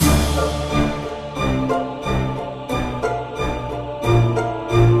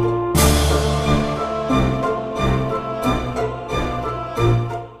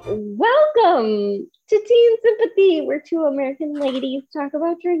two American ladies talk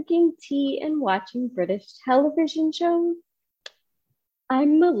about drinking tea and watching British television shows.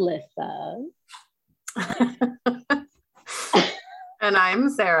 I'm Melissa. And I'm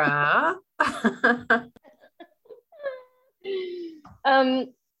Sarah.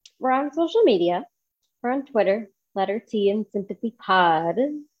 We're on social media. We're on Twitter, letter T and Sympathy Pod.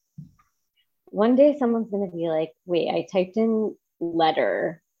 One day someone's going to be like, wait, I typed in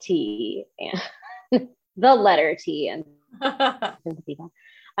letter T and the letter T and Sympathy Pod.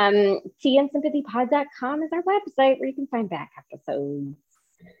 tandsympathypod.com is our website where you can find back episodes.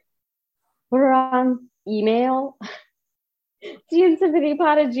 We're on email,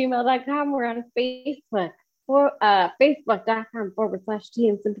 tandsympathypod@gmail.com. We're on Facebook,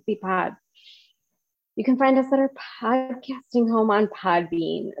 facebook.com/tandsympathypod. You can find us at our podcasting home on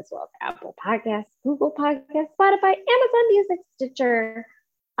Podbean, as well as Apple Podcasts, Google Podcasts, Spotify, Amazon Music, Stitcher,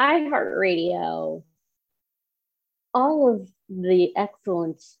 iHeartRadio, all of the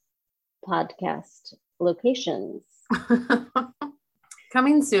excellent podcast locations.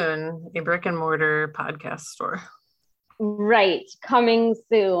 Coming soon, a brick and mortar podcast store. Right, coming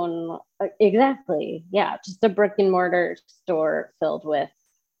soon. Exactly. Yeah, just a brick and mortar store filled with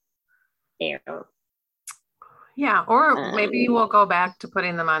air. Yeah, or maybe we'll go back to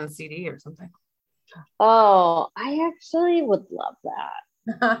putting them on CD or something. Oh, I actually would love that.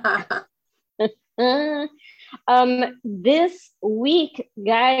 This week,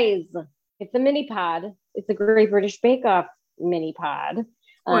 guys, it's a mini pod. It's a Great British Bake Off mini pod.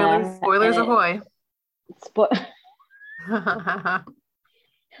 Spoilers ahoy. People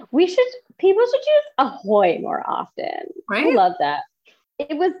should use ahoy more often. Right? I love that.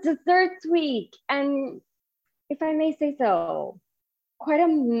 It was desserts week, and if I may say so, quite a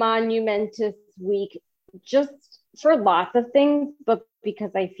monumentous week, just for lots of things, but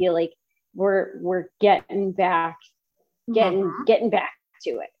because I feel like we're getting back to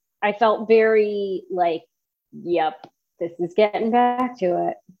it. I felt very like, yep, this is getting back to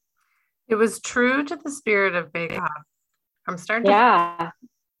it. It was true to the spirit of Bake Off. From start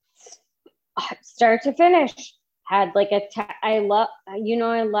to finish. Had like I love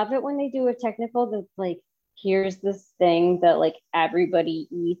it when they do a technical that's like, here's this thing that like everybody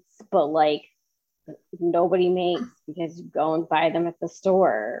eats, but like nobody makes because you go and buy them at the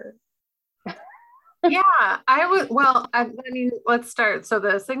store. Yeah, let's start. So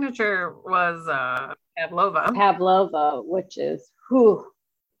the signature was Pavlova, which is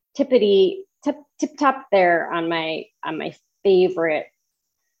tip top there on my favorite.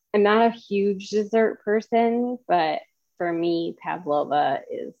 I'm not a huge dessert person, but for me, Pavlova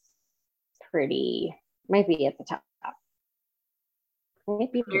is might be at the top.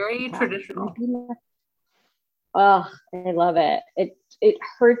 Very traditional. Oh, I love it. It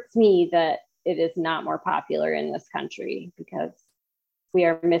hurts me that it is not more popular in this country because we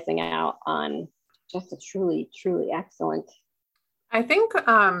are missing out on just a truly, truly excellent. I think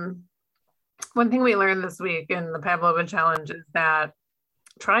one thing we learned this week in the Pavlova challenge is that,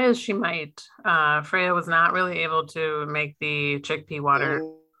 try as she might, Freya was not really able to make the chickpea water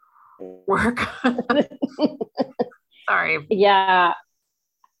work. Sorry. Yeah.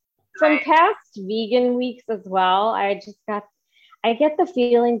 From past vegan weeks as well, I get the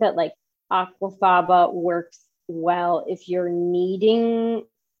feeling that like aquafaba works well if you're needing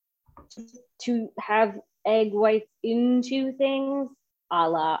to have egg whites into things, a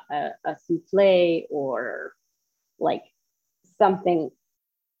la a souffle or like something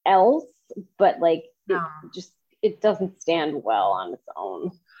else, but like it doesn't stand well on its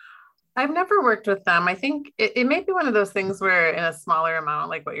own. I've never worked with them. I think it may be one of those things where in a smaller amount,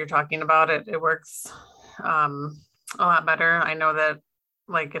 like what you're talking about, it works a lot better. I know that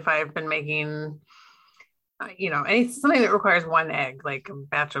like if I've been making, something that requires one egg, like a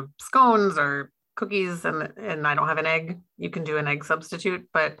batch of scones or cookies, and I don't have an egg, you can do an egg substitute.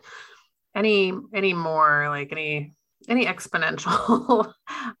 But any more like any exponential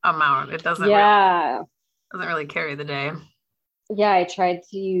amount, it doesn't really carry the day. Yeah, I tried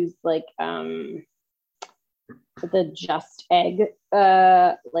to use like the Just Egg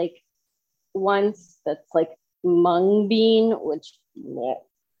like once that's like mung bean, which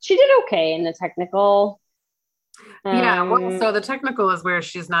she did okay in the technical. So the technical is where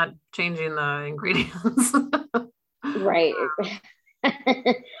she's not changing the ingredients. Right.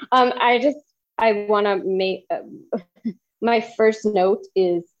 I want to make my first note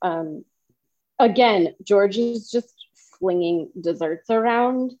is again, George is just flinging desserts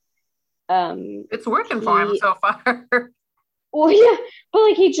around. It's working for him so far. Well, yeah, but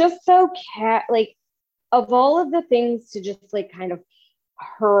like he just like of all of the things to just like kind of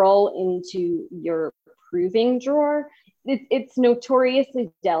hurl into your proving drawer. It's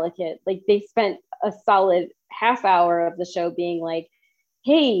notoriously delicate. Like they spent a solid half hour of the show being like,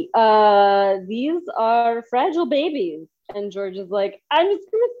 hey, these are fragile babies. And George is like, I'm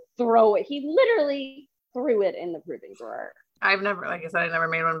just going to throw it. He literally threw it in the proving drawer. I've never, like I said, I never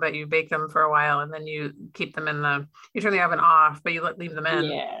made one, but you bake them for a while and then you keep them you turn the oven off, but you leave them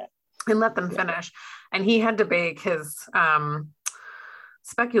in and let them finish. And he had to bake his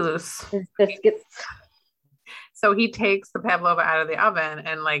speculoos. His biscuits. So he takes the pavlova out of the oven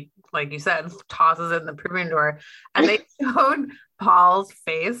and like you said, tosses it in the proving drawer. And they showed Paul's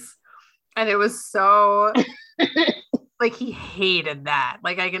face. And it was so like he hated that.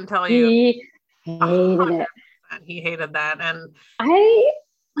 Like I can tell you. He hated it. He hated that. And I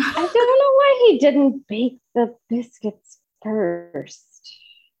don't know why he didn't bake the biscuits first.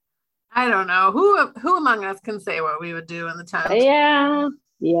 I don't know. Who among us can say what we would do in the tent? Yeah.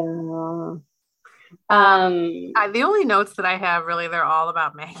 The only notes that I have really, they're all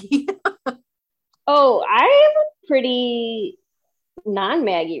about Maggie. Oh, I have a pretty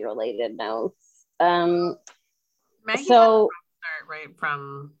non-Maggie related notes. Maggie so start right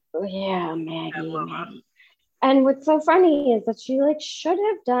from Maggie. And what's so funny is that she like should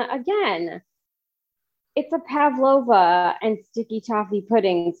have done again. It's a pavlova and sticky toffee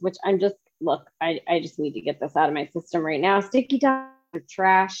puddings, which I just need to get this out of my system right now. Sticky toffee are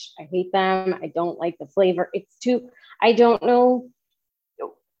trash. I hate them. I don't like the flavor. I don't know.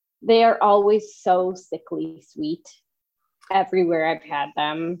 They are always so sickly sweet everywhere I've had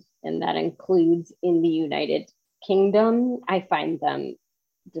them. And that includes in the United Kingdom. I find them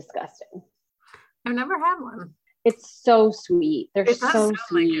disgusting. I've never had one. It's so sweet. They're so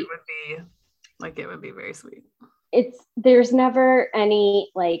sweet. It would be very sweet. There's never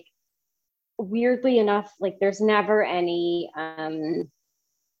any like weirdly enough, like there's never any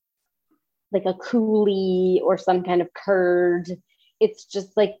like a coulis or some kind of curd. It's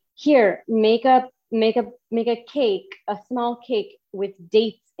just like, here, make a cake, a small cake with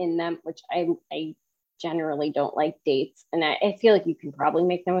dates in them, which I generally don't like dates. And I feel like you can probably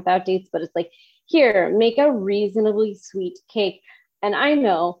make them without dates, but it's like, here, make a reasonably sweet cake. And I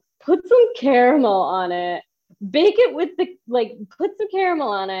know, put some caramel on it, bake it with put some caramel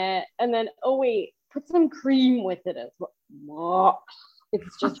on it, and then, oh wait, put some cream with it as well.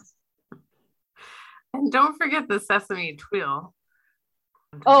 It's just. And don't forget the sesame tuile.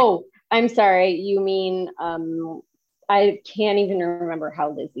 Oh, I'm sorry. You mean, I can't even remember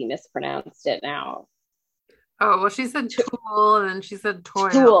how Lizzie mispronounced it now. Oh, well, she said tool and then she said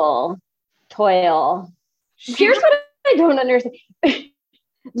toil. Toil. Here's what I don't understand.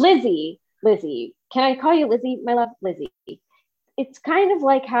 Lizzie, can I call you Lizzie, my love? Lizzie. It's kind of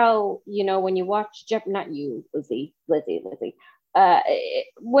like how, when you watch not you, Lizzie. When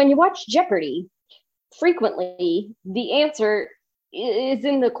you watch Jeopardy, frequently the answer is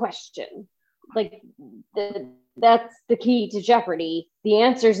in the question. Like that's the key to Jeopardy. The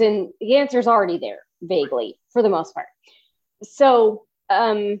answer's already there, vaguely, for the most part. So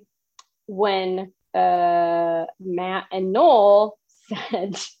when Matt and Noel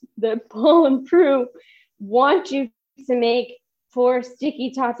said that Paul and Prue want you to make 4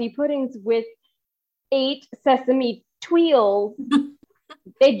 sticky toffee puddings with 8 sesame tuiles,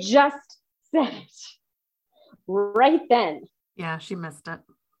 they just said it right then. Yeah, she missed it.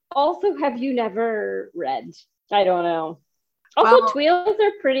 Also, have you never read? I don't know. Also, tuiles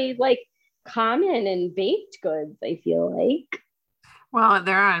are pretty common in baked goods, I feel like. Well,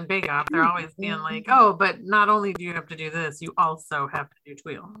 they're on Bake Off. They're always being like, oh, but not only do you have to do this, you also have to do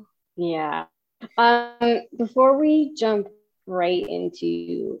tuile. Yeah. Before we jump right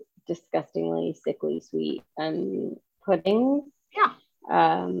into disgustingly sickly sweet puddings. Yeah.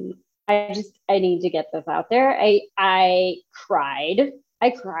 I need to get this out there. I cried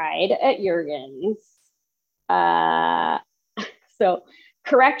at Jurgen's. So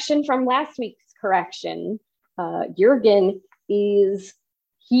correction from last week's correction. Jurgen is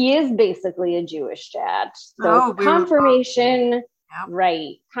basically a Jewish dad. So confirmation,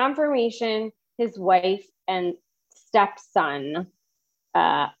 right? Confirmation. His wife and stepson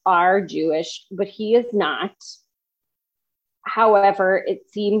are Jewish, but he is not. However,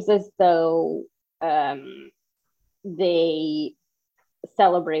 it seems as though they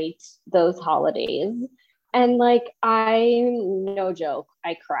celebrate those holidays. And no joke,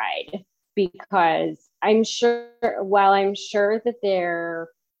 I cried because I'm sure that there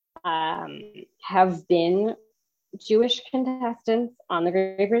have been Jewish contestants on the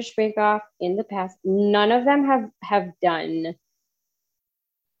Great British Bake Off in the past, none of them have done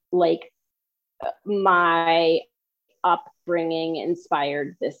my upbringing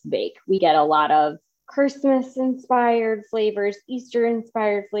inspired this bake. We get a lot of Christmas inspired flavors, Easter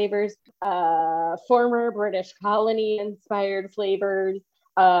inspired flavors, former British colony inspired flavors.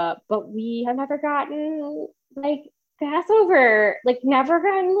 But we have never gotten like Passover, like never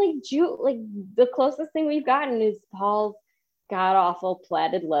gotten like like the closest thing we've gotten is Paul's god awful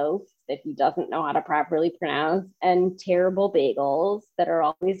platted loaf that he doesn't know how to properly pronounce, and terrible bagels that are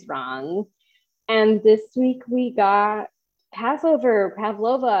always wrong. And this week we got Passover,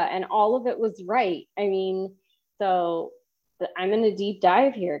 pavlova, and all of it was right. I mean, so I'm in a deep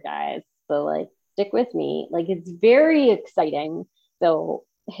dive here, guys. So like, stick with me. Like, it's very exciting. So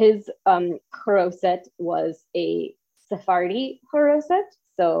his haroset was a Sephardi haroset.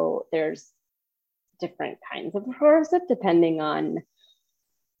 So there's different kinds of haroset depending on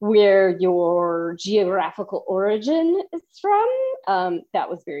where your geographical origin is from. That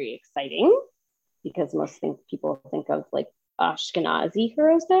was very exciting because most people think of like Ashkenazi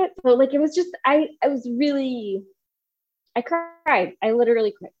haroset. So like, it was just, I cried. I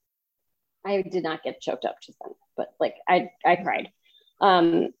literally cried. I did not get choked up just then, but like I cried.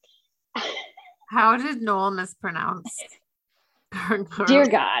 How did Noel mispronounce? Dear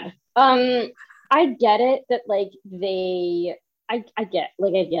God. I get it that like I get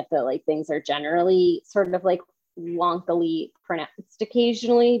that like things are generally sort of like wonkily pronounced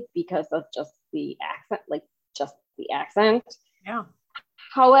occasionally because of just the accent. Yeah.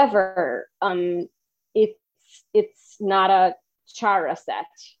 However, it's not a chara set.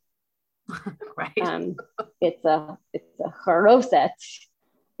 Right. It's a haroset.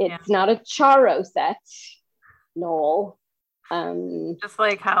 It's not a charo set. Noel. Just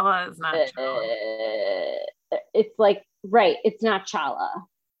like challah is not it's like, right, it's not challah.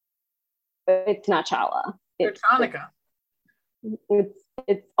 It's not challah. It's Hanukkah.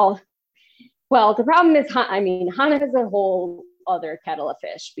 It's all, well, the problem is, I mean, Hanukkah is a whole other kettle of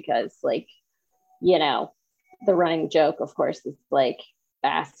fish because, like, you know, the running joke, of course, is like,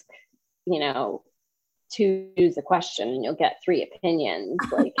 ask, you know, two Jews a question and you'll get three opinions.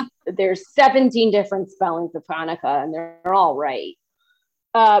 Like, there's 17 different spellings of Hanukkah and they're all right.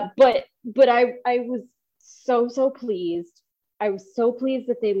 But I was so pleased. I was so pleased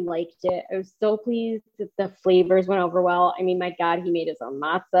that they liked it. I was so pleased that the flavors went over well. I mean, my God, he made his own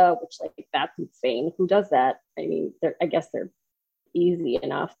matzah, which, like, that's insane. Who does that? I mean, I guess they're easy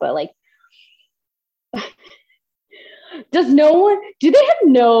enough, but like, do they have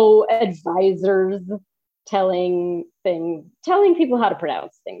no advisors telling people how to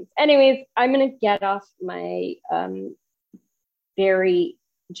pronounce things? Anyways, I'm going to get off my very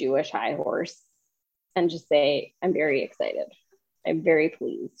Jewish high horse and just say I'm very excited. I'm very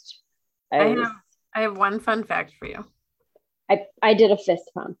pleased. I have one fun fact for you. I did a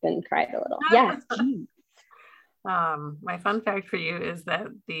fist pump and cried a little. Yes. My fun fact for you is that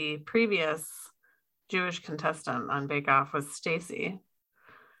the previous Jewish contestant on Bake Off was Stacy,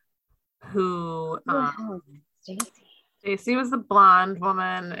 who Stacy was the blonde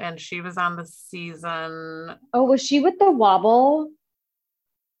woman, and she was on the season. Oh, was she with the wobble?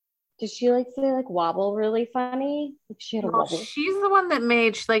 Did she like say like wobble really funny? Like she had a wobble. She's the one that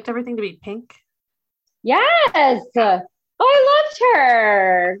she liked everything to be pink. Yes. Oh, I loved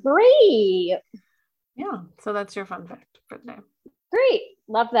her. Great. Yeah. So that's your fun fact for today. Great.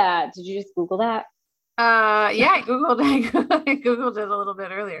 Love that. Did you just Google that? Yeah, I Googled it a little bit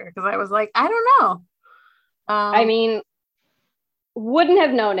earlier because I was like, I don't know. I mean, wouldn't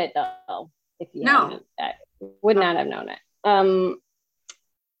have known it though if you hadn't. I would not have known it.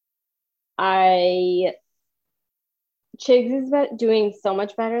 Chigs is doing so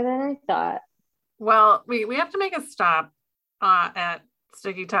much better than I thought. Well, we have to make a stop at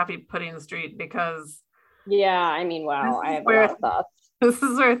Sticky Toffee Pudding Street because I mean, wow, I have a lot of thoughts. This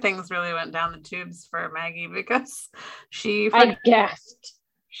is where things really went down the tubes for Maggie because she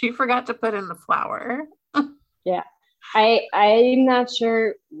forgot to put in the flour. Yeah. I'm not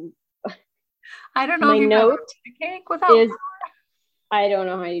sure. I don't know. My note a cake without is, I don't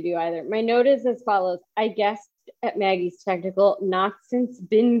know how you do either. My note is as follows. I guessed at Maggie's technical, not since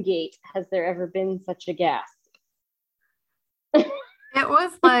Bingate has there ever been such a gas. It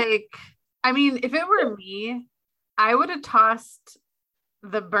was like, I mean, if it were me, I would have tossed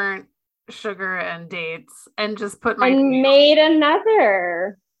the burnt sugar and dates and just put made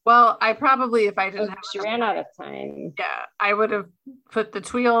another. Well, I probably, if I didn't have, she ran out of time. Yeah, I would have put the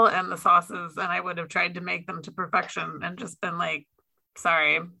tuile and the sauces, and I would have tried to make them to perfection, and just been like,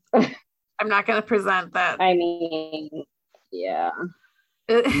 "Sorry, I'm not going to present that." I mean, yeah,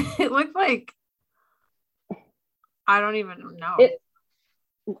 it looked like, I don't even know.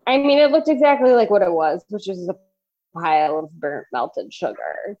 It looked exactly like what it was, which is a pile of burnt melted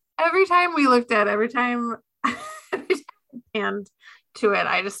sugar. Every time we looked at, every time and to it,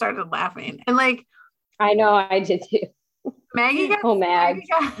 I just started laughing. And like, I know, I did too. Maggie Maggie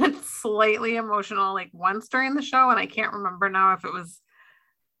got slightly emotional like once during the show, and I can't remember now if it was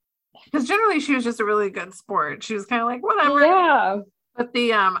because generally she was just a really good sport. She was kind of like whatever. Yeah. But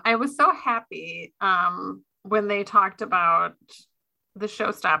I was so happy when they talked about the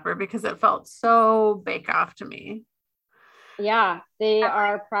showstopper because it felt so Bake Off to me. Yeah, they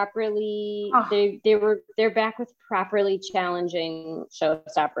are properly they're back with properly challenging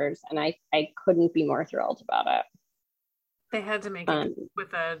showstoppers, and I couldn't be more thrilled about it. They had to make it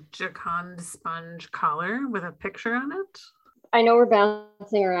with a Jacond sponge collar with a picture on it. I know we're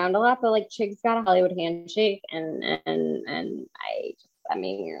bouncing around a lot, but like Chig's got a Hollywood handshake, and I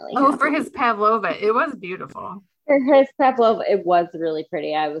mean, you're like, for his pavlova, it was beautiful. For his pavlova, it was really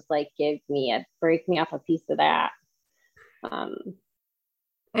pretty. I was like, break me off a piece of that. And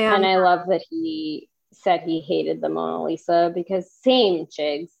I love that he said he hated the Mona Lisa because same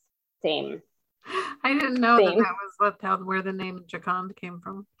Chigs, same. I didn't know that was where the name Jacond came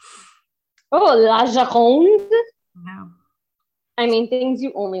from. Oh, La Joconde? No. I mean, things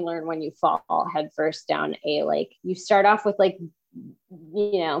you only learn when you fall head first down you start off with like,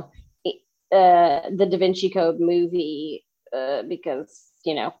 you know, the Da Vinci Code movie because,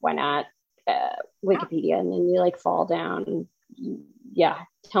 you know, why not Wikipedia, and then you like fall down,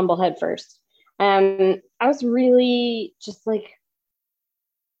 tumble head first. I was really just like,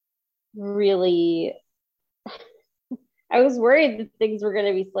 I was worried that things were going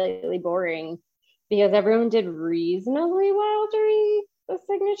to be slightly boring because everyone did reasonably well during the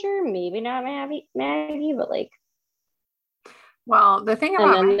signature. Maybe not Maggie, but like. Well, the thing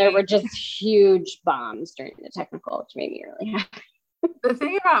about and then there were just huge bombs during the technical, which made me really happy. The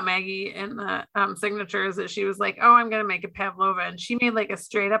thing about Maggie in the signature is that she was like, "Oh, I'm going to make a pavlova," and she made like a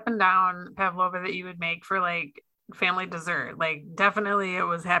straight up and down pavlova that you would make for like family dessert. Like definitely it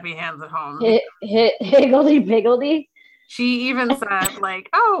was happy hands at home. Higgledy-piggledy. She even said like,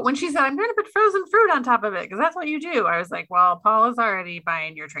 oh, when she said, I'm going to put frozen fruit on top of it because that's what you do. I was like, well, Paul is already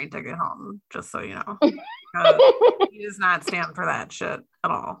buying your train ticket home, just so you know. He does not stand for that shit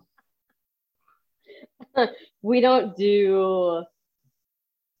at all. We don't do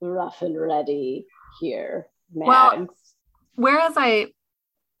rough and ready here, Mags. Well, whereas I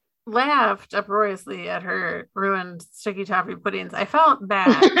laughed uproariously at her ruined sticky toffee puddings, I felt bad.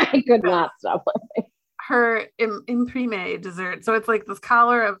 I could not stop laughing. Her imprime dessert. So it's like this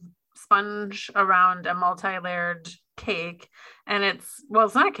collar of sponge around a multi-layered cake. And it's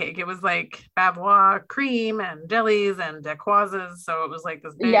not a cake. It was like Bavois cream and jellies and daiquoises. So it was like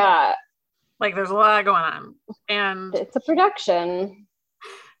this big, like there's a lot going on. And it's a production.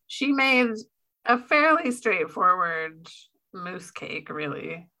 She made a fairly straightforward mousse cake,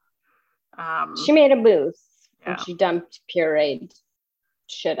 really. She made a mousse and she dumped pureed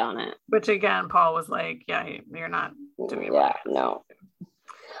shit on it. Which again, Paul was like, "Yeah, you're not doing it." Yeah, no.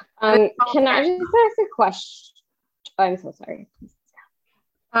 Can I just ask a question? I'm so sorry.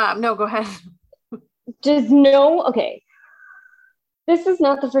 No, go ahead. Okay. This is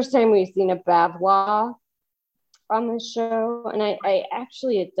not the first time we've seen a Bavois on this show, and I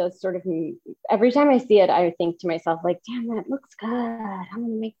actually, it does sort of, every time I see it, I think to myself like, damn, that looks good, I'm gonna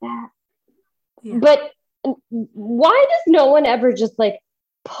make that. But why does no one ever just like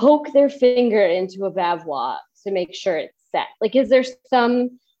poke their finger into a Bavois to make sure it's set? Like, is there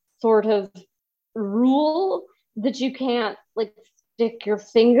some sort of rule that you can't like stick your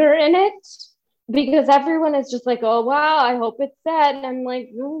finger in it? Because everyone is just like, oh wow, I hope it's set, and I'm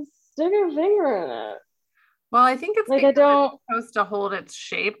like, stick your finger in it. Well, I think it's like it's supposed to hold its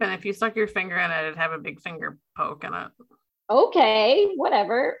shape, and if you stuck your finger in it, it'd have a big finger poke in it. Okay,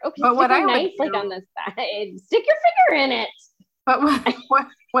 whatever. Okay, but what I nice like on this side, stick your finger in it. But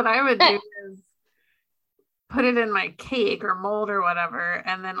what I would do is put it in my cake or mold or whatever,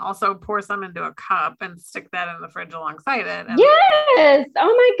 and then also pour some into a cup and stick that in the fridge alongside it. Yes.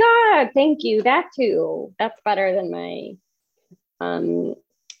 Oh my God. Thank you. That too. That's better than my.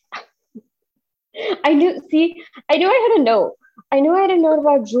 I knew I had a note. I knew I had a note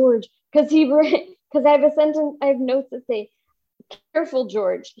about George because I have a sentence. I have notes that say, "Careful,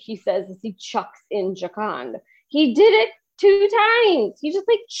 George," he says as he chucks in Jacond. He did it 2 times. He just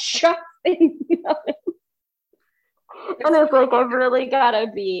like chucks in. And I was like, I really gotta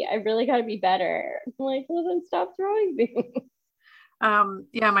be better. I'm like, well, then stop throwing things.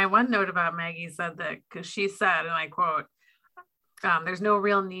 My one note about Maggie said that because she said, and I quote, "There's no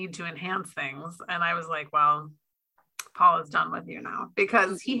real need to enhance things," and I was like, well, Paul is done with you now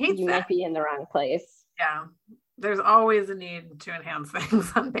because he hates you that. Might be in the wrong place. Yeah, there's always a need to enhance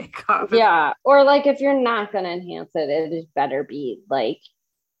things on Bake Off. Yeah. Or like if you're not going to enhance it, it better be like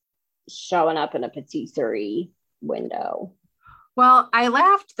showing up in a patisserie window. Well, I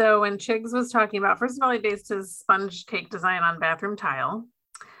laughed though when Chigs was talking about, first of all, he based his sponge cake design on bathroom tile.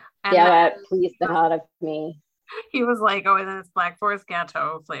 And yeah, that pleased the hell out of me. He was like, oh, and then it's Black Forest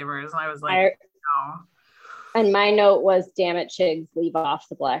Gâteau flavors. And I was like, no. And my note was, damn it, Chigs, leave off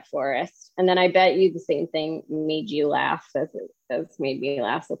the Black Forest. And then I bet you the same thing made you laugh as made me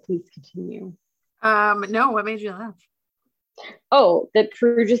laugh. So please continue. No, what made you laugh? Oh, that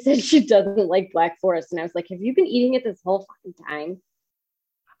Prue just said she doesn't like Black Forest. And I was like, have you been eating it this whole fucking time?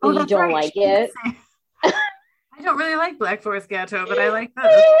 And you don't like it? I don't really like Black Forest Gâteau, but I like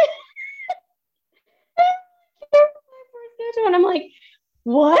this. And I'm like,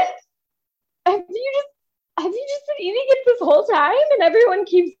 what? Have you just been eating it this whole time? And everyone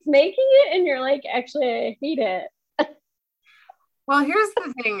keeps making it, and you're like, actually, I hate it. Well, here's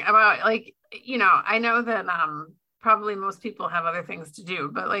the thing about, like, you know, I know that probably most people have other things to do,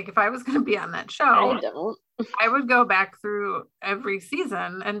 but like if I was going to be on that show, I would go back through every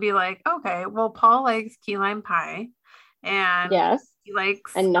season and be like, okay, well, Paul likes key lime pie, and yes, he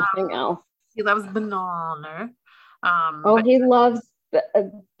likes and nothing else. He loves banana. He loves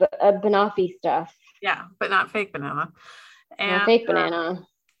banoffee stuff. Yeah, but not fake banana. And not fake banana.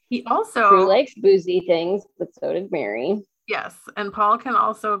 He also Prue likes boozy things, but so did Mary. Yes, and Paul can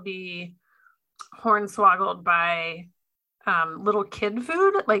also be hornswoggled by little kid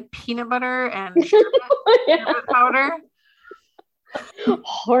food like peanut butter and sherbet powder.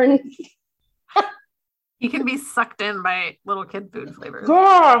 Horns. He can be sucked in by little kid food flavors.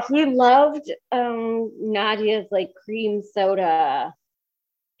 Yeah, he loved Nadia's like cream soda.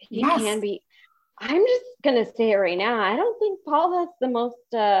 He can be. I'm just gonna say it right now. I don't think Paul has the most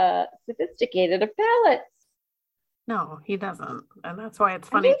sophisticated of palates. No, he doesn't, and that's why it's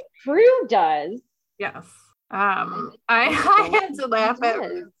funny. I think Prue does. Yes. I had to laugh at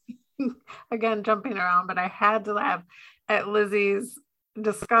again jumping around, but I had to laugh at Lizzie's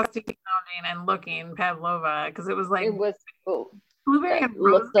disgusting sounding and looking pavlova because it was like blueberry and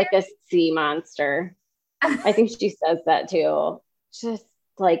looks like a sea monster. I think she says that too. Just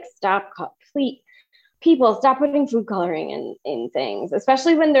like stop putting food coloring in things,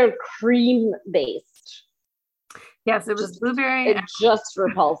 especially when they're cream based. Yes, it was blueberry. It's just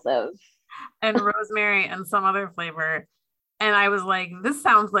repulsive. And rosemary and some other flavor. And I was like, this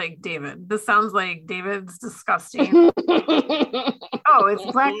sounds like David. This sounds like David's disgusting. Oh, it's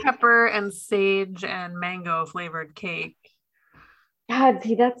black pepper and sage and mango flavored cake. God,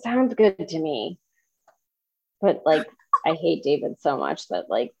 see, that sounds good to me. But like, I hate David so much that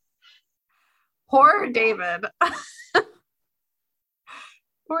like. Poor David.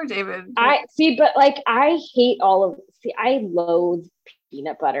 Poor David. I loathe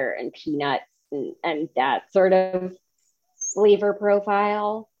peanut butter and peanuts and that sort of flavor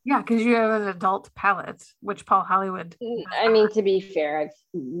profile. Yeah, because you have an adult palate, which Paul Hollywood. I mean, to be fair,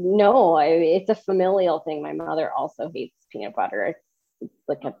 it's a familial thing. My mother also hates peanut butter. It's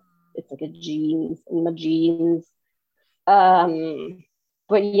like a genes in the genes.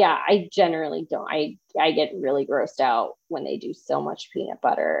 But yeah, I generally don't. I get really grossed out when they do so much peanut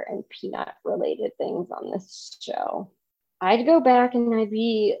butter and peanut related things on this show. I'd go back and I'd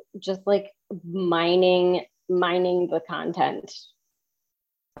be just like mining the content.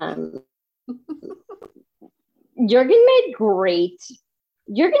 Jürgen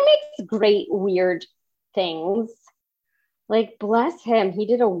makes great weird things. Like, bless him, he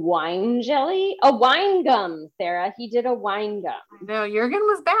did a wine gum, Sarah. He did a wine gum. No, Jürgen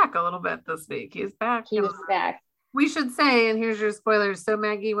was back a little bit this week. He's back. He was back. We should say, and here's your spoilers. So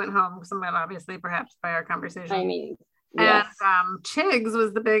Maggie went home, somewhat obviously, perhaps by our conversation. I mean, yes. And Chigs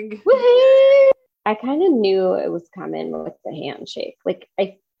was the big. Woo-hoo! I kind of knew it was coming with the handshake. Like,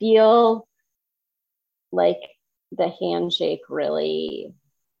 I feel like the handshake really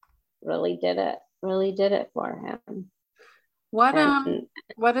did it. Really did it for him. What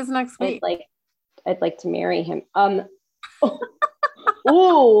is next week? I'd like to marry him.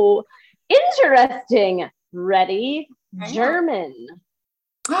 Ooh, interesting. Ready? German.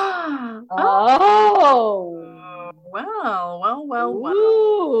 Oh. Well.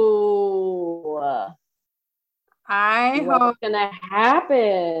 Ooh. What's gonna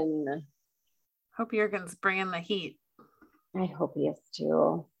happen? Hope Jürgen's bringing the heat. I hope he is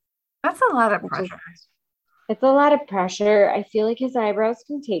too. That's a lot of pressure. It's a lot of pressure. I feel like his eyebrows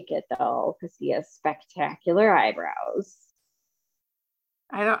can take it though, because he has spectacular eyebrows.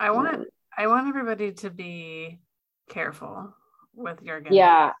 I want everybody to be careful with Jürgen.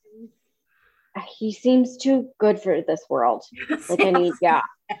 Yeah. he seems too good for this world. Like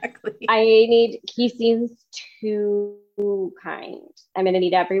Exactly. He seems too kind. I'm going to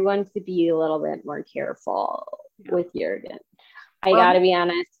need everyone to be a little bit more careful with Jürgen. I got to be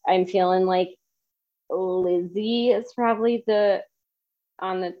honest. I'm feeling like Lizzie is probably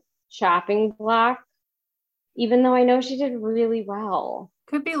on the chopping block, even though I know she did really well.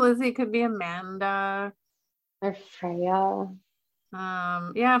 Could be Lizzie, could be Amanda. Or Freya.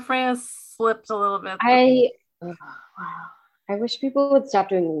 Yeah, Freya slipped a little bit. I wish people would stop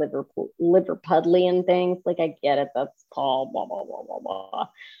doing Liverpudlian things. Like, I get it. That's Paul, blah, blah, blah, blah, blah.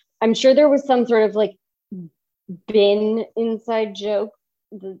 I'm sure there was some sort of like bin inside joke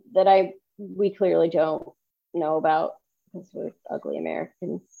that we clearly don't know about because we're ugly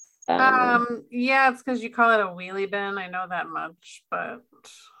Americans. Yeah, it's because you call it a wheelie bin. I know that much, but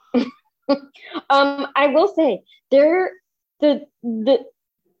I will say this has been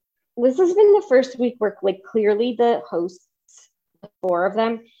the first week where like clearly the hosts, the four of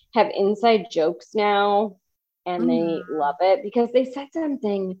them, have inside jokes now, and they love it because they said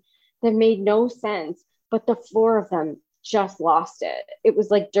something that made no sense, but the four of them just lost it. It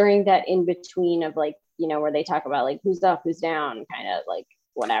was like during that in between of like, you know, where they talk about like who's up, who's down, kind of like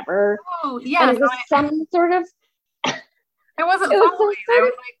whatever. Oh yeah, and it was some sort of. I wasn't following. I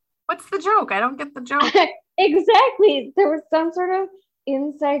was like, what's the joke? I don't get the joke. Exactly. There was some sort of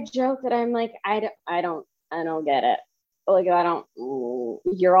inside joke that I'm like, I don't get it. Like,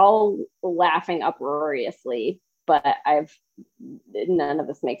 you're all laughing uproariously, but none of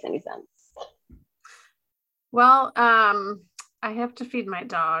this makes any sense. Well, I have to feed my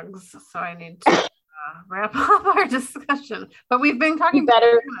dogs, so I need to wrap up our discussion. But we've been talking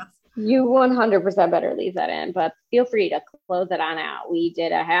better. You 100% better leave that in, but feel free to close it on out. We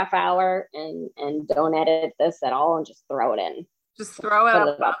did a half hour and don't edit this at all and just throw it in. Just throw it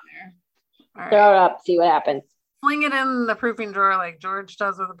up there. All right. Throw it up, see what happens. Fling it in the proofing drawer like George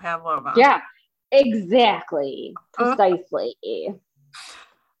does with a pavlova. Yeah, exactly. Precisely.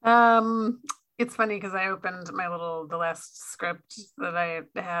 It's funny because I opened the last script that I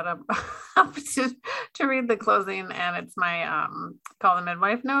had up to read the closing, and it's my Call the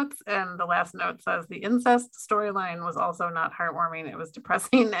Midwife notes, and the last note says the incest storyline was also not heartwarming. It was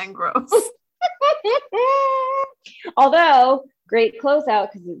depressing and gross. Although great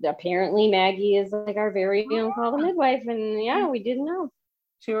closeout because apparently Maggie is like our very own Call the Midwife, and yeah, we didn't know.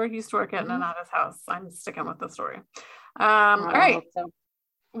 She used to work at Nonna's house. I'm sticking with the story. All right.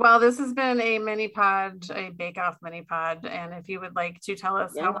 Well, this has been a mini pod, a bake-off mini pod. And if you would like to tell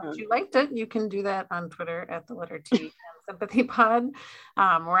us how much you liked it, you can do that on Twitter at the letter T and Sympathy Pod.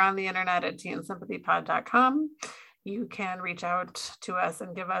 We're on the internet at tandsympathypod.com. You can reach out to us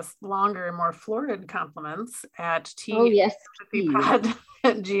and give us longer, more florid compliments at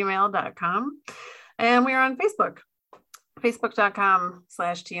tandsympathypod@gmail.com. And we are on Facebook.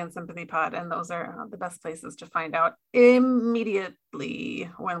 Facebook.com/tandsympathypod, and those are the best places to find out immediately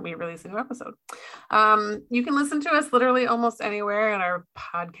when we release a new episode. You can listen to us literally almost anywhere at our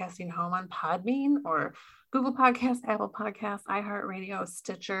podcasting home on Podbean or Google Podcasts, Apple Podcasts, iHeartRadio,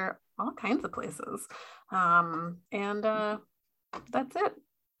 Stitcher, all kinds of places. And that's it.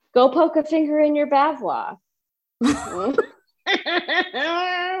 Go poke a finger in your Bavla. Now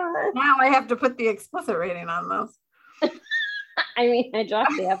I have to put the explicit rating on this. I mean, I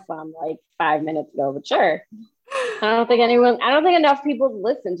dropped the F-bomb like 5 minutes ago, but sure. I don't think enough people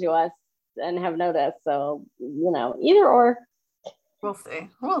listen to us and have noticed. So, you know, either or. We'll see.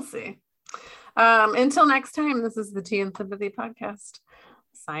 Until next time, this is the Tea and Sympathy podcast.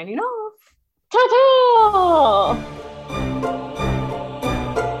 Signing off. Ta-ta!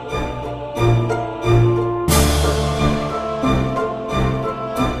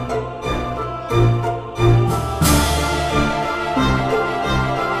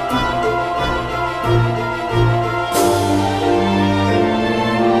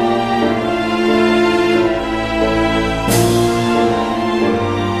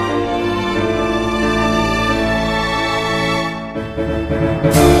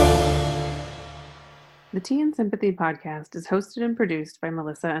 The Tea and Sympathy podcast is hosted and produced by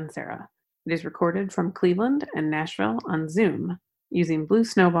Melissa and Sarah. It is recorded from Cleveland and Nashville on Zoom using Blue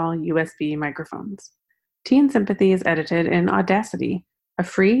Snowball USB microphones. Tea and Sympathy is edited in Audacity, a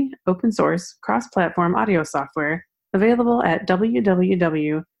free, open-source, cross-platform audio software available at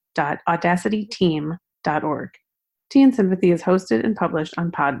www.audacityteam.org. Tea and Sympathy is hosted and published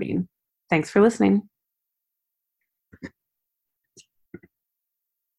on Podbean. Thanks for listening.